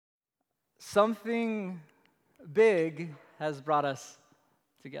Something big has brought us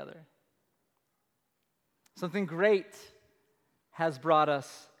together. Something great has brought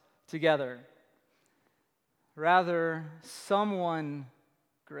us together. Rather, someone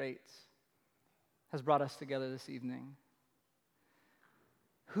great has brought us together this evening.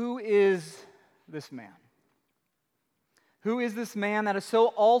 Who is this man? Who is this man that has so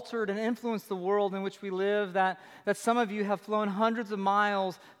altered and influenced the world in which we live that some of you have flown hundreds of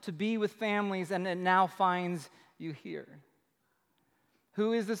miles to be with families and it now finds you here?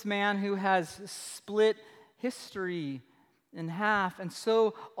 Who is this man who has split history in half and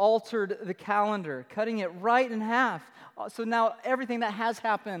so altered the calendar, cutting it right in half? So now everything that has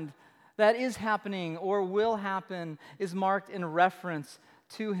happened, that is happening or will happen is marked in reference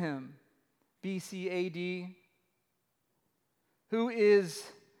to him. BC AD. Who is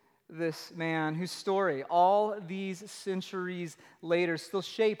this man whose story, all these centuries later, still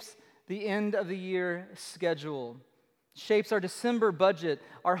shapes the end of the year schedule, shapes our December budget,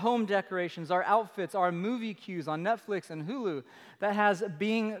 our home decorations, our outfits, our movie queues on Netflix and Hulu, that has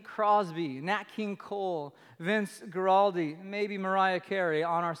Bing Crosby, Nat King Cole, Vince Guaraldi, maybe Mariah Carey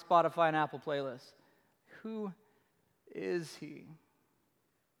on our Spotify and Apple playlist? Who is he?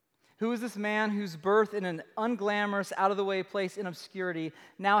 Who is this man whose birth in an unglamorous, out-of-the-way place in obscurity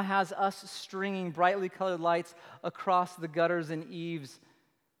now has us stringing brightly colored lights across the gutters and eaves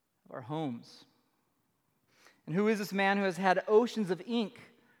of our homes? And who is this man who has had oceans of ink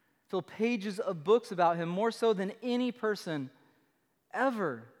fill pages of books about him, more so than any person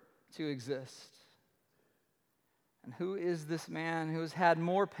ever to exist? And who is this man who has had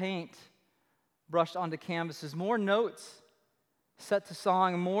more paint brushed onto canvases, more notes set to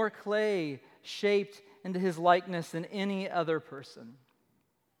song, more clay shaped into his likeness than any other person?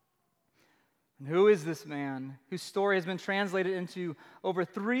 And who is this man whose story has been translated into over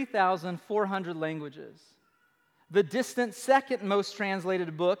 3,400 languages? The distant second most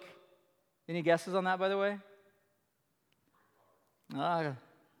translated book. Any guesses on that, by the way?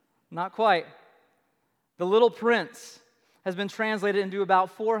 Not quite. The Little Prince has been translated into about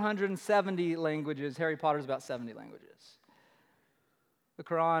 470 languages. Harry Potter's about 70 languages. The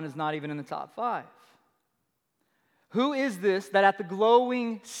Quran is not even in the top 5. Who is this that at the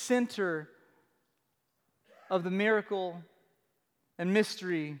glowing center of the miracle and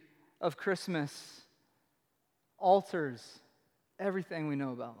mystery of Christmas alters everything we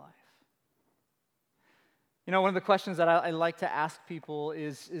know about life? You know, one of the questions that I like to ask people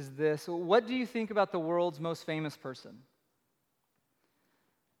is this: what do you think about the world's most famous person?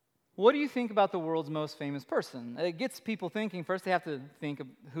 What do you think about the world's most famous person? It gets people thinking. First, they have to think of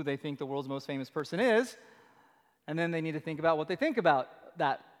who they think the world's most famous person is, and then they need to think about what they think about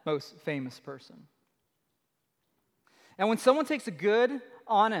that most famous person. And when someone takes a good,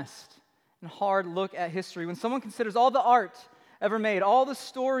 honest, and hard look at history, when someone considers all the art ever made, all the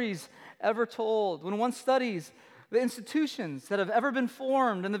stories ever told, when one studies the institutions that have ever been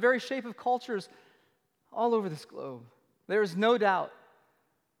formed and the very shape of cultures all over this globe, there is no doubt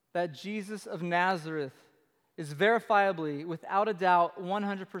that Jesus of Nazareth is verifiably, without a doubt,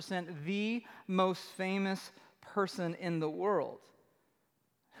 100% the most famous person in the world.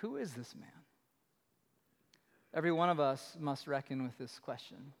 Who is this man? Every one of us must reckon with this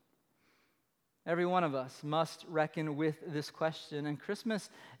question. Every one of us must reckon with this question, and Christmas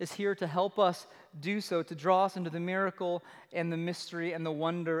is here to help us do so, to draw us into the miracle and the mystery and the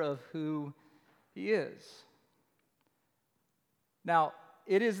wonder of who he is. Now,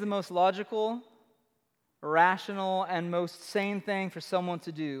 it is the most logical, rational, and most sane thing for someone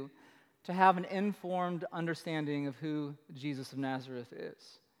to do, to have an informed understanding of who Jesus of Nazareth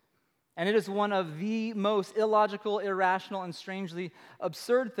is. And it is one of the most illogical, irrational, and strangely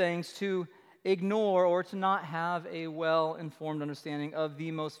absurd things to ignore or to not have a well-informed understanding of the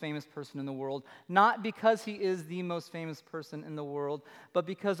most famous person in the world, not because he is the most famous person in the world, but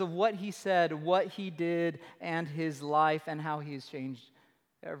because of what he said, what he did, and his life, and how he has changed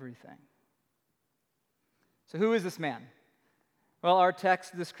everything. So who is this man? Well, our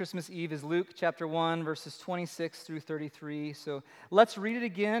text this Christmas Eve is Luke chapter 1, verses 26 through 33. So let's read it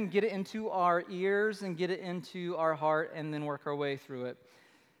again, get it into our ears, and get it into our heart, and then work our way through it.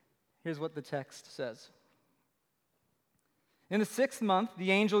 Here's what the text says. In the 6th month,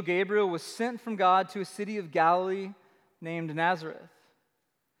 the angel Gabriel was sent from God to a city of Galilee named Nazareth,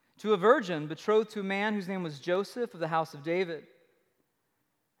 to a virgin betrothed to a man whose name was Joseph of the house of David.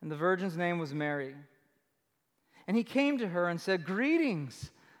 And the virgin's name was Mary. And he came to her and said,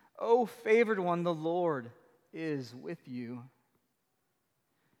 "Greetings, O favored one, the Lord is with you."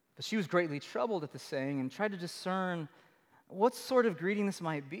 But she was greatly troubled at the saying and tried to discern what sort of greeting this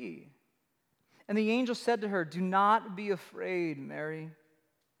might be. And the angel said to her, "Do not be afraid, Mary,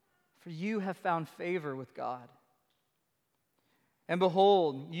 for you have found favor with God. And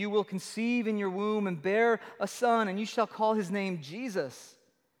behold, you will conceive in your womb and bear a son, and you shall call his name Jesus.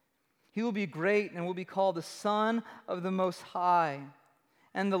 He will be great and will be called the Son of the Most High.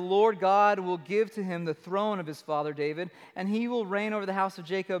 And the Lord God will give to him the throne of his father David, and he will reign over the house of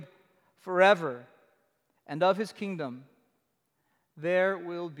Jacob forever. And of his kingdom there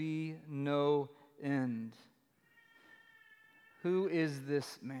will be no end." Who is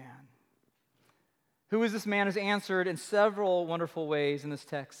this man? Who is this man is answered in several wonderful ways in this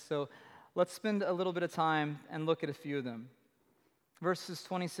text. So let's spend a little bit of time and look at a few of them. Verses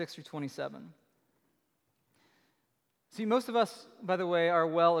 26 through 27. See, most of us, by the way, are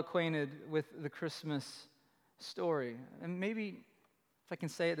well acquainted with the Christmas story. And maybe, if I can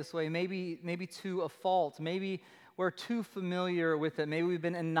say it this way, maybe to a fault. Maybe we're too familiar with it. Maybe we've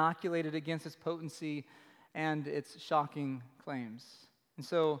been inoculated against its potency and its shocking claims. And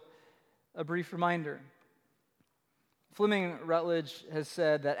so, a brief reminder. Fleming Rutledge has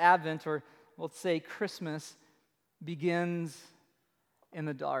said that Advent, or let's say Christmas, begins in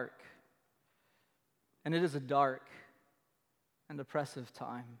the dark. And it is a dark and oppressive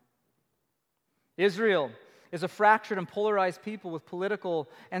time. Israel is a fractured and polarized people with political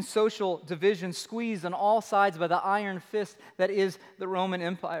and social divisions squeezed on all sides by the iron fist that is the Roman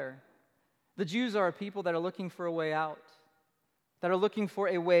Empire. The Jews are a people that are looking for a way out, that are looking for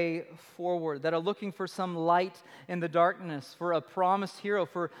a way forward, that are looking for some light in the darkness, for a promised hero,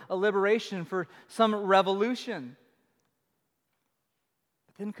 for a liberation, for some revolution.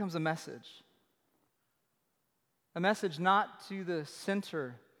 But then comes a message not to the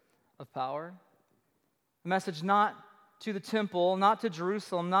center of power, a message not to the temple, not to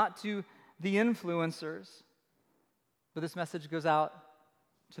Jerusalem, not to the influencers, but this message goes out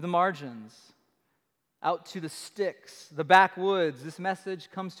to the margins, out to the sticks, the backwoods. This message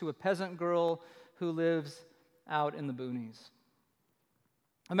comes to a peasant girl who lives out in the boonies.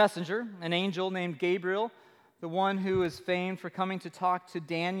 A messenger, an angel named Gabriel, the one who is famed for coming to talk to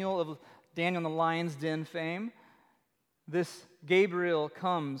Daniel of Daniel in the lion's den fame. This Gabriel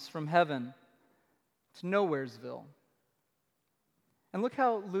comes from heaven to Nowheresville. And look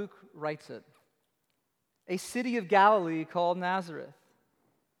how Luke writes it. A city of Galilee called Nazareth.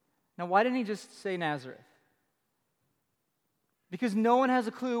 Now, why didn't he just say Nazareth? Because no one has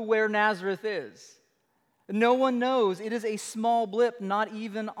a clue where Nazareth is. No one knows. It is a small blip, not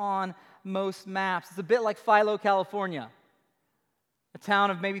even on most maps. It's a bit like Philo, California, a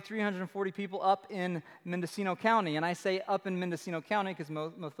town of maybe 340 people up in Mendocino County. And I say up in Mendocino County because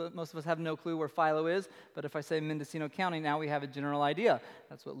most of us have no clue where Philo is. But if I say Mendocino County, now we have a general idea.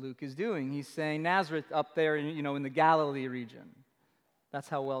 That's what Luke is doing. He's saying Nazareth up there in the Galilee region. That's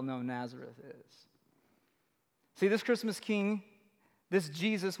how well known Nazareth is. See, this Christmas king, this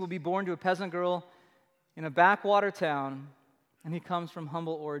Jesus, will be born to a peasant girl in a backwater town, and he comes from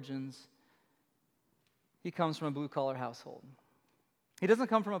humble origins. He comes from a blue-collar household. He doesn't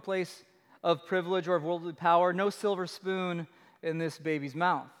come from a place of privilege or of worldly power. No silver spoon in this baby's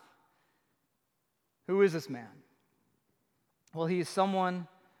mouth. Who is this man? Well, he is someone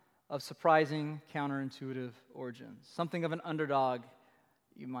of surprising, counterintuitive origins. Something of an underdog,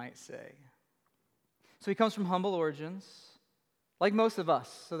 you might say. So he comes from humble origins, like most of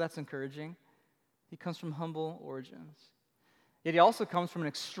us, so that's encouraging. He comes from humble origins. Yet he also comes from an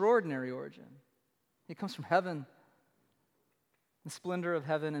extraordinary origin. He comes from heaven. The splendor of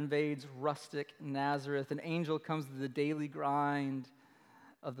heaven invades rustic Nazareth. An angel comes to the daily grind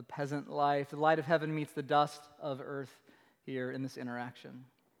of the peasant life. The light of heaven meets the dust of earth here in this interaction.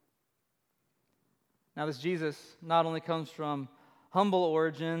 Now, this Jesus not only comes from humble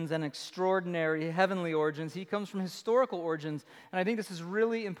origins and extraordinary heavenly origins, he comes from historical origins. And I think this is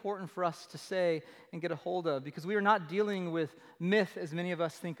really important for us to say and get a hold of, because we are not dealing with myth as many of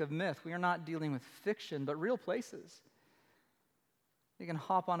us think of myth. We are not dealing with fiction, but real places. You can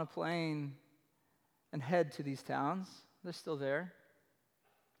hop on a plane and head to these towns. They're still there.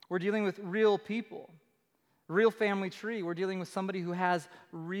 We're dealing with real people, real family tree. We're dealing with somebody who has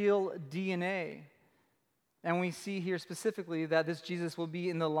real DNA. And we see here specifically that this Jesus will be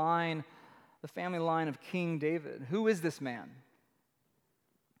in the family line of King David. Who is this man?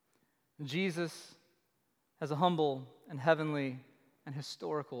 Jesus has a humble and heavenly and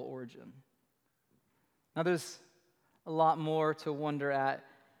historical origin. Now there's a lot more to wonder at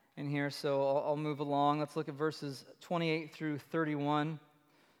in here, so I'll move along. Let's look at verses 28 through 31.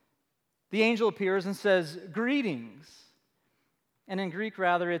 The angel appears and says, "Greetings." And in Greek,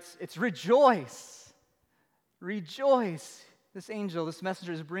 rather, it's rejoice. Rejoice. This angel, this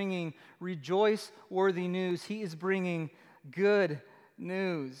messenger is bringing rejoice-worthy news. He is bringing good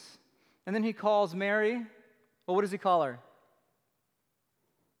news. And then he calls Mary, well, what does he call her?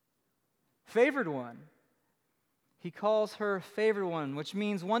 Favored one. He calls her favored one, which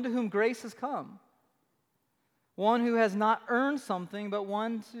means one to whom grace has come. One who has not earned something, but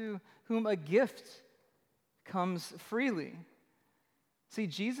one to whom a gift comes freely. See,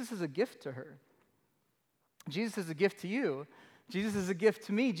 Jesus is a gift to her. Jesus is a gift to you. Jesus is a gift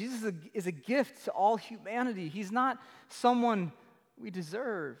to me. Jesus is a gift to all humanity. He's not someone we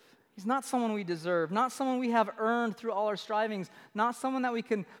deserve. He's not someone we deserve, not someone we have earned through all our strivings, not someone that we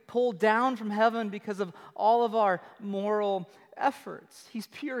can pull down from heaven because of all of our moral efforts. He's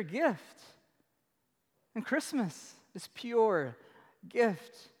pure gift. And Christmas is pure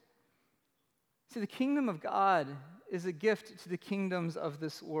gift. See, the kingdom of God is a gift to the kingdoms of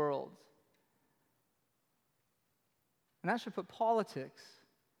this world. And that should put politics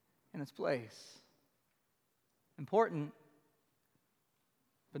in its place. Important,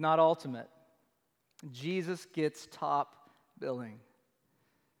 but not ultimate. Jesus gets top billing.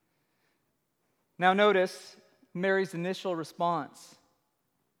 Now notice Mary's initial response.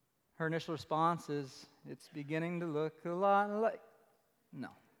 Her initial response is, it's beginning to look a lot like... No.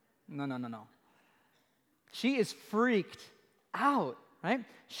 She is freaked out, right?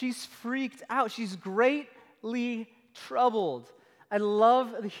 She's freaked out. She's greatly troubled. I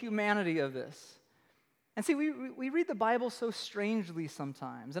love the humanity of this. And see, we read the Bible so strangely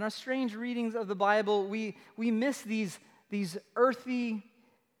sometimes. In our strange readings of the Bible, we miss these earthy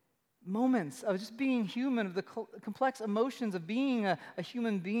moments of just being human, of the complex emotions of being a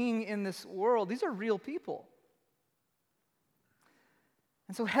human being in this world. These are real people.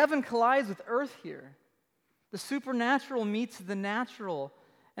 And so heaven collides with earth here. The supernatural meets the natural.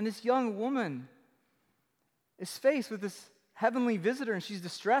 And this young woman is faced with this heavenly visitor, and she's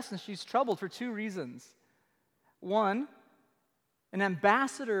distressed and she's troubled for two reasons. One, an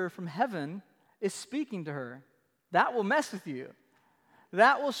ambassador from heaven is speaking to her. That will mess with you.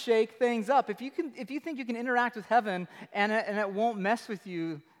 That will shake things up. If you think you can interact with heaven and it won't mess with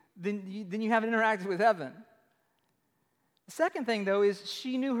you, then you haven't interacted with heaven. The second thing, though, is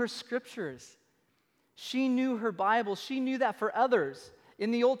she knew her scriptures. She knew her Bible. She knew that for others in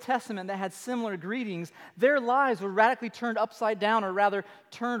the Old Testament that had similar greetings, their lives were radically turned upside down, or rather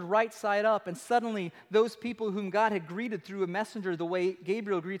turned right side up. And suddenly, those people whom God had greeted through a messenger the way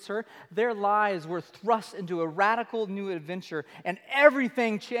Gabriel greets her, their lives were thrust into a radical new adventure, and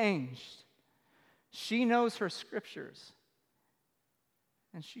everything changed. She knows her scriptures,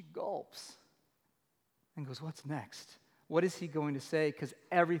 and she gulps and goes, what's next? What is he going to say? Because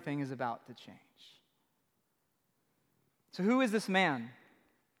everything is about to change. So who is this man?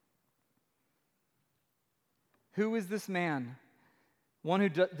 Who is this man? One who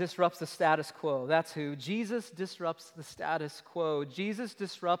disrupts the status quo. That's who. Jesus disrupts the status quo. Jesus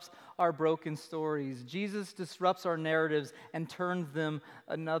disrupts our broken stories. Jesus disrupts our narratives and turns them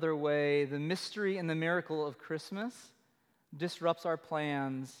another way. The mystery and the miracle of Christmas disrupts our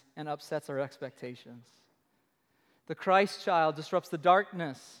plans and upsets our expectations. The Christ child disrupts the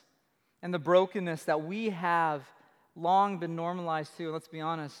darkness and the brokenness that we have long been normalized to, and let's be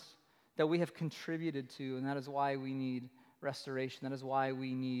honest, that we have contributed to, and that is why we need restoration. That is why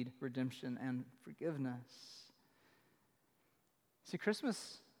we need redemption and forgiveness. See,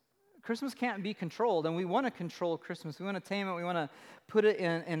 Christmas can't be controlled, and we want to control Christmas. We want to tame it. We want to put it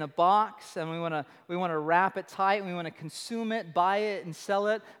in a box, and we want to wrap it tight, and we want to consume it, buy it, and sell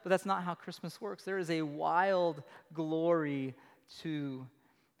it. But that's not how Christmas works. There is a wild glory to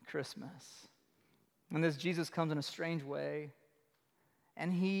Christmas. And this Jesus comes in a strange way,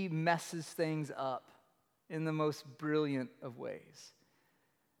 and he messes things up in the most brilliant of ways.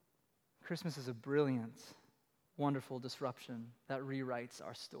 Christmas is a brilliant, wonderful disruption that rewrites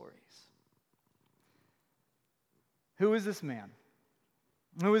our stories. Who is this man?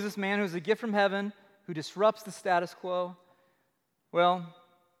 Who is this man who is a gift from heaven, who disrupts the status quo? Well,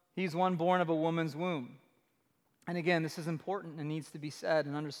 he's one born of a woman's womb. And again, this is important and needs to be said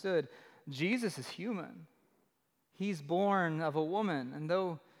and understood. Jesus is human. He's born of a woman, and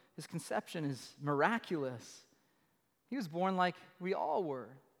though his conception is miraculous, he was born like we all were,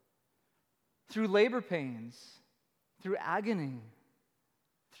 through labor pains, through agony,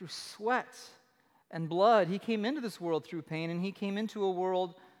 through sweat and blood. He came into this world through pain, and he came into a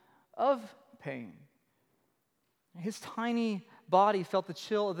world of pain. His tiny body felt the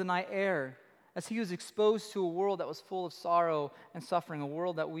chill of the night air as he was exposed to a world that was full of sorrow and suffering, a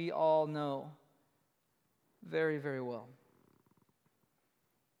world that we all know very, very well.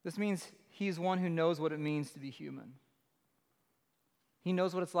 This means he's one who knows what it means to be human. He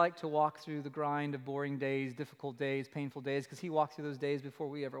knows what it's like to walk through the grind of boring days, difficult days, painful days, because he walked through those days before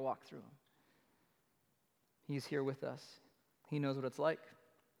we ever walked through them. He's here with us. He knows what it's like.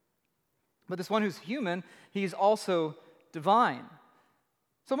 But this one who's human, he's also divine.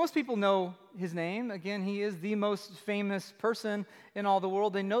 So most people know his name. Again, he is the most famous person in all the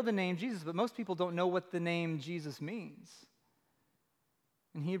world. They know the name Jesus, but most people don't know what the name Jesus means.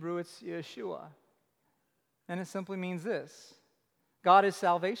 In Hebrew, it's Yeshua. And it simply means this: God is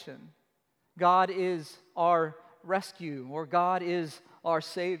salvation. God is our rescue, or God is our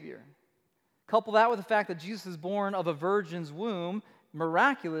Savior. Couple that with the fact that Jesus is born of a virgin's womb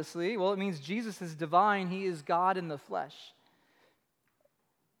miraculously. Well, it means Jesus is divine. He is God in the flesh.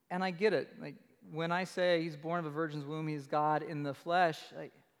 And I get it. Like, when I say he's born of a virgin's womb, he's God in the flesh,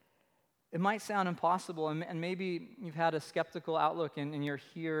 it might sound impossible. And maybe you've had a skeptical outlook and you're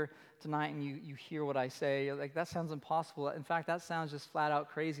here tonight and you hear what I say. You're like, that sounds impossible. In fact, that sounds just flat out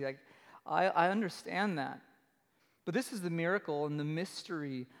crazy. Like, I understand that. But this is the miracle and the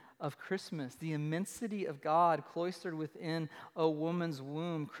mystery of Christmas, the immensity of God cloistered within a woman's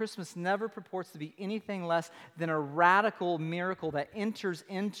womb. Christmas never purports to be anything less than a radical miracle that enters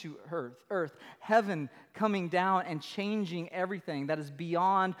into earth, heaven coming down and changing everything that is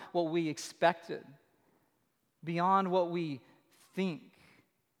beyond what we expected, beyond what we think.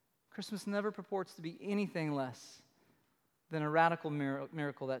 Christmas never purports to be anything less than a radical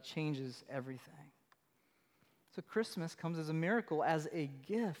miracle that changes everything. So Christmas comes as a miracle, as a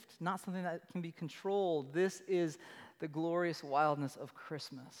gift, not something that can be controlled. This is the glorious wildness of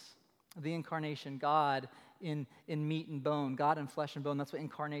Christmas. The incarnation, God in meat and bone, God in flesh and bone. That's what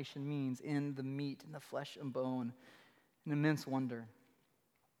incarnation means, in the meat, in the flesh and bone. An immense wonder.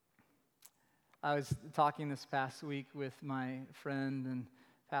 I was talking this past week with my friend and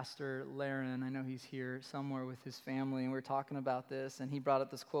Pastor Laren. I know he's here somewhere with his family, and we were talking about this, and he brought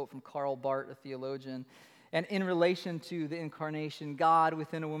up this quote from Karl Barth, a theologian. And in relation to the incarnation, God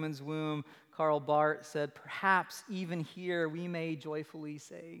within a woman's womb, Karl Barth said, perhaps even here we may joyfully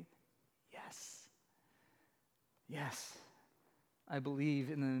say, yes. Yes, I believe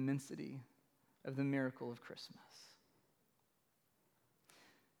in the immensity of the miracle of Christmas.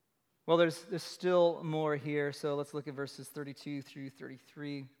 Well, there's still more here, so let's look at verses 32 through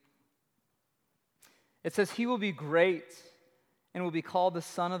 33. It says, he will be great and will be called the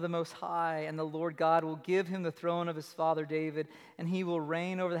Son of the Most High, and the Lord God will give him the throne of his father David, and he will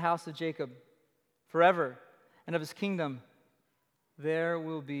reign over the house of Jacob forever, and of his kingdom there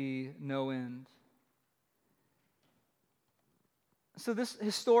will be no end. So this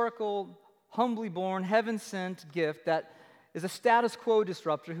historical, humbly born, heaven-sent gift that is a status quo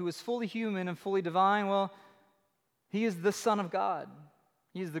disruptor who is fully human and fully divine, well, he is the Son of God.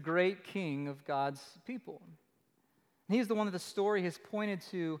 He is the great King of God's people. He's the one that the story has pointed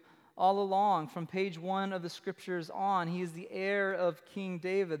to all along, from page 1 of the Scriptures on. He is the heir of King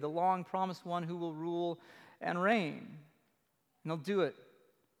David, the long-promised one who will rule and reign. And he'll do it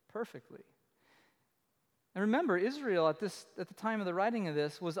perfectly. And remember, Israel at the time of the writing of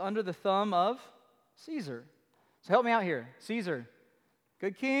this was under the thumb of Caesar. So help me out here. Caesar,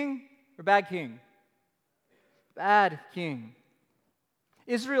 good king or bad king? Bad king.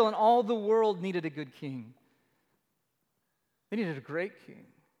 Israel and all the world needed a good king. They needed a great king,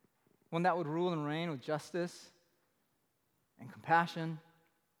 one that would rule and reign with justice and compassion,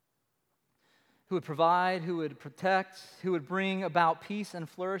 who would provide, who would protect, who would bring about peace and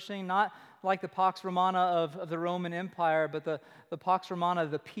flourishing, not like the Pax Romana of the Roman Empire, but the Pax Romana,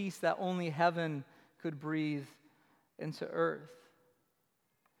 the peace that only heaven could breathe into earth.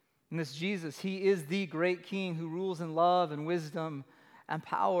 And this Jesus, he is the great king who rules in love and wisdom and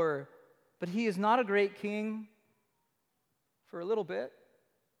power, but he is not a great king for a little bit.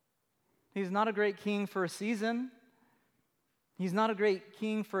 He's not a great king for a season. He's not a great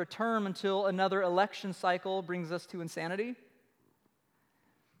king for a term until another election cycle brings us to insanity.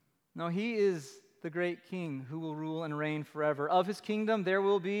 No, he is the great king who will rule and reign forever. Of his kingdom, there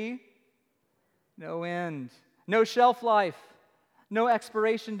will be no end, no shelf life, no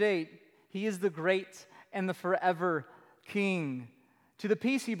expiration date. He is the great and the forever king. To the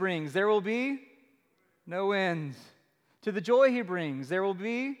peace he brings, there will be no end. To the joy he brings, there will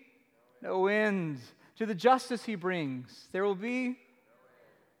be no end. To the justice he brings, there will be.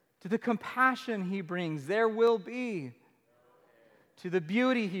 To the compassion he brings, there will be. To the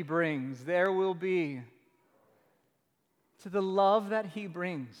beauty he brings, there will be. To the love that he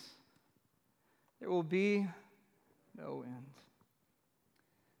brings, there will be no end.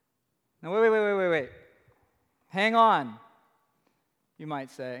 Now, wait. Hang on, you might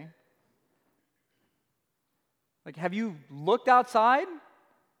say. Like, have you looked outside?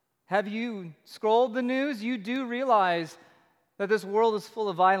 Have you scrolled the news? You do realize that this world is full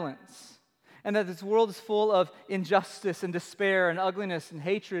of violence, and that this world is full of injustice and despair and ugliness and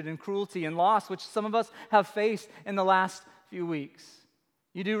hatred and cruelty and loss, which some of us have faced in the last few weeks.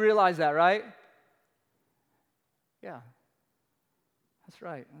 You do realize that, right? Yeah. That's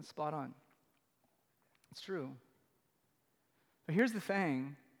right. That's spot on. It's true. But here's the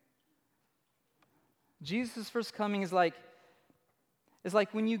thing. Jesus' first coming is like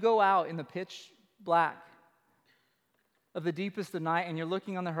when you go out in the pitch black of the deepest of night and you're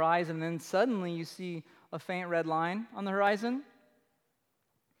looking on the horizon, and then suddenly you see a faint red line on the horizon.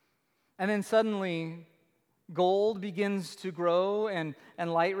 And then suddenly gold begins to grow and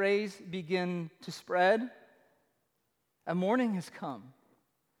light rays begin to spread. And morning has come.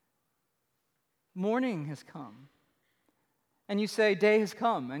 Morning has come. And you say, day has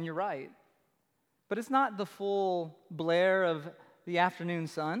come, and you're right. But it's not the full blare of the afternoon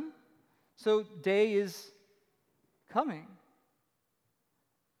sun. So day is coming.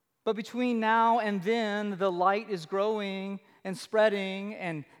 But between now and then, the light is growing and spreading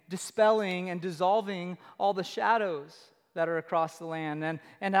and dispelling and dissolving all the shadows that are across the land. And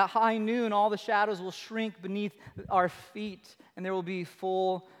at high noon, all the shadows will shrink beneath our feet, and there will be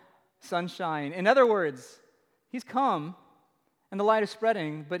full sunshine. In other words, he's come, and the light is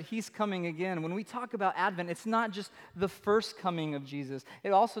spreading, but he's coming again. When we talk about Advent, it's not just the first coming of Jesus. It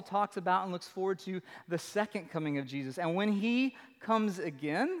also talks about and looks forward to the second coming of Jesus. And when he comes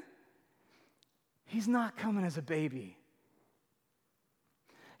again, he's not coming as a baby.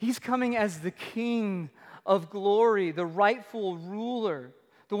 He's coming as the King of glory, the rightful ruler,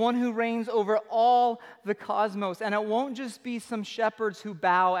 the one who reigns over all the cosmos. And it won't just be some shepherds who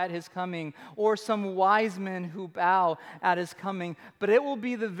bow at his coming or some wise men who bow at his coming, but it will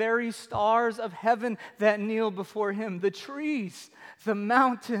be the very stars of heaven that kneel before him. The trees, the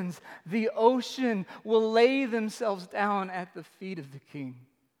mountains, the ocean will lay themselves down at the feet of the King.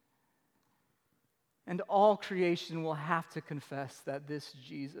 And all creation will have to confess that this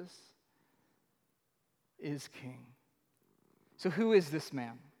Jesus is King. So who is this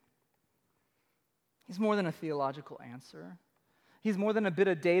man? He's more than a theological answer. He's more than a bit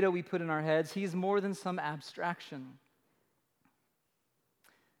of data we put in our heads. He's more than some abstraction.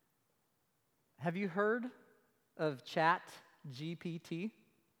 Have you heard of ChatGPT?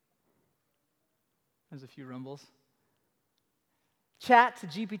 There's a few rumbles.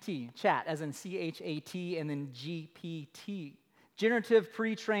 ChatGPT, chat as in C-H-A-T and then GPT. Generative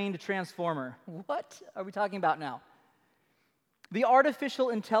pre-trained transformer. What are we talking about now? The artificial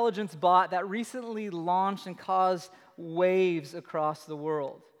intelligence bot that recently launched and caused waves across the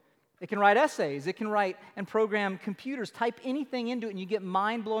world. It can write essays, it can write and program computers, type anything into it, and you get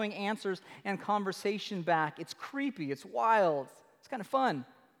mind-blowing answers and conversation back. It's creepy, it's wild, it's kind of fun.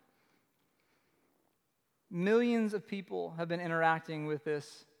 Millions of people have been interacting with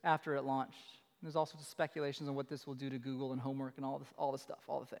this after it launched. There's also speculations on what this will do to Google and homework and all the stuff,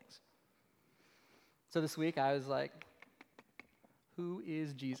 all the things. So this week I was like, who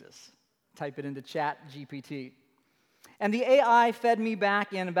is Jesus? Type it into ChatGPT. And the AI fed me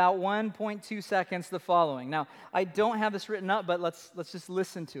back in about 1.2 seconds the following. Now, I don't have this written up, but let's just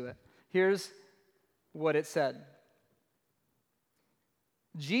listen to it. Here's what it said.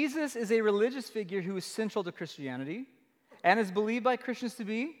 Jesus is a religious figure who is central to Christianity and is believed by Christians to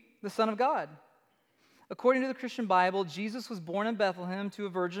be the Son of God. According to the Christian Bible, Jesus was born in Bethlehem to a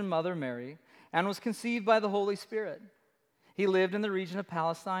virgin mother, Mary, and was conceived by the Holy Spirit. He lived in the region of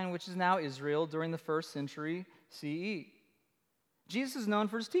Palestine, which is now Israel, during the 1st century CE. Jesus is known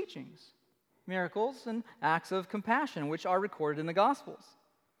for his teachings, miracles, and acts of compassion, which are recorded in the Gospels,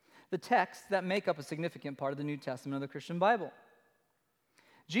 the texts that make up a significant part of the New Testament of the Christian Bible.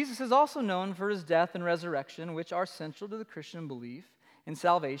 Jesus is also known for his death and resurrection, which are central to the Christian belief in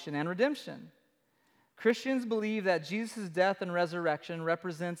salvation and redemption. Christians believe that Jesus' death and resurrection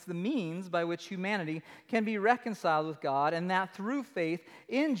represents the means by which humanity can be reconciled with God, and that through faith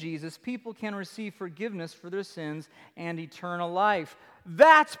in Jesus, people can receive forgiveness for their sins and eternal life.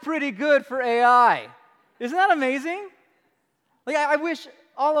 That's pretty good for AI. Isn't that amazing? Like, I wish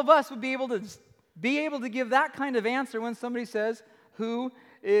all of us would be able to give that kind of answer when somebody says, "Who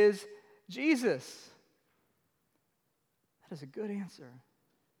is Jesus?" That is a good answer.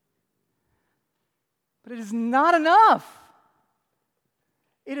 But it is not enough.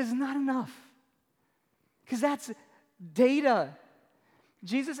 It is not enough. Because that's data.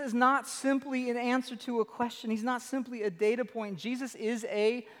 Jesus is not simply an answer to a question. He's not simply a data point. Jesus is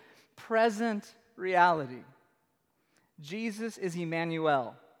a present reality. Jesus is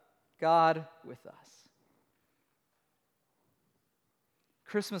Emmanuel, God with us.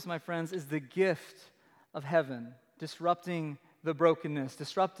 Christmas, my friends, is the gift of heaven, disrupting the brokenness,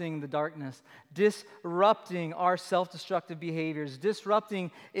 disrupting the darkness, disrupting our self-destructive behaviors,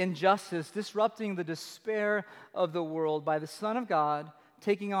 disrupting injustice, disrupting the despair of the world by the Son of God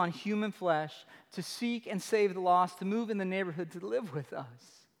taking on human flesh to seek and save the lost, to move in the neighborhood, to live with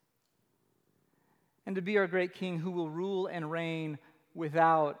us, and to be our great King who will rule and reign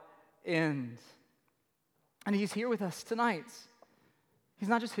without end. And He's here with us tonight. He's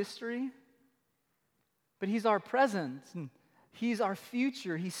not just history, but He's our present, and He's our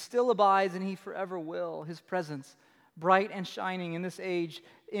future. He still abides, and He forever will. His presence, bright and shining in this age,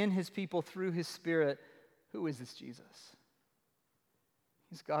 in His people through His Spirit. Who is this Jesus?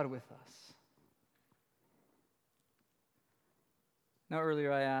 He's God with us. Now,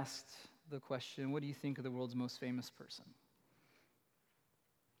 earlier I asked the question, what do you think of the world's most famous person?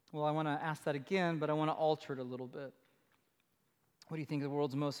 Well, I want to ask that again, but I want to alter it a little bit. What do you think of the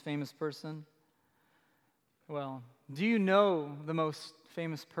world's most famous person? Well, do you know the most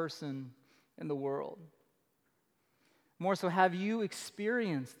famous person in the world? More so, have you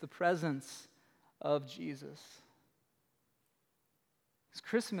experienced the presence of Jesus? Because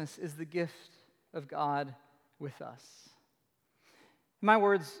Christmas is the gift of God with us. My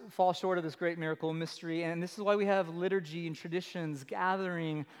words fall short of this great miracle mystery, and this is why we have liturgy and traditions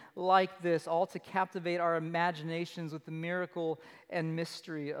gathering like this, all to captivate our imaginations with the miracle and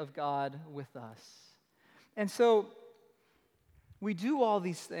mystery of God with us. And so, we do all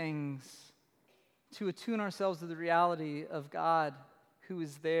these things to attune ourselves to the reality of God who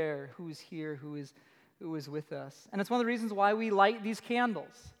is there, who is here, who is with us. And it's one of the reasons why we light these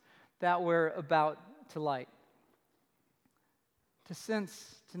candles that we're about to light. To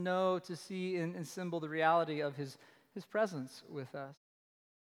sense, to know, to see, and symbol the reality of His presence with us.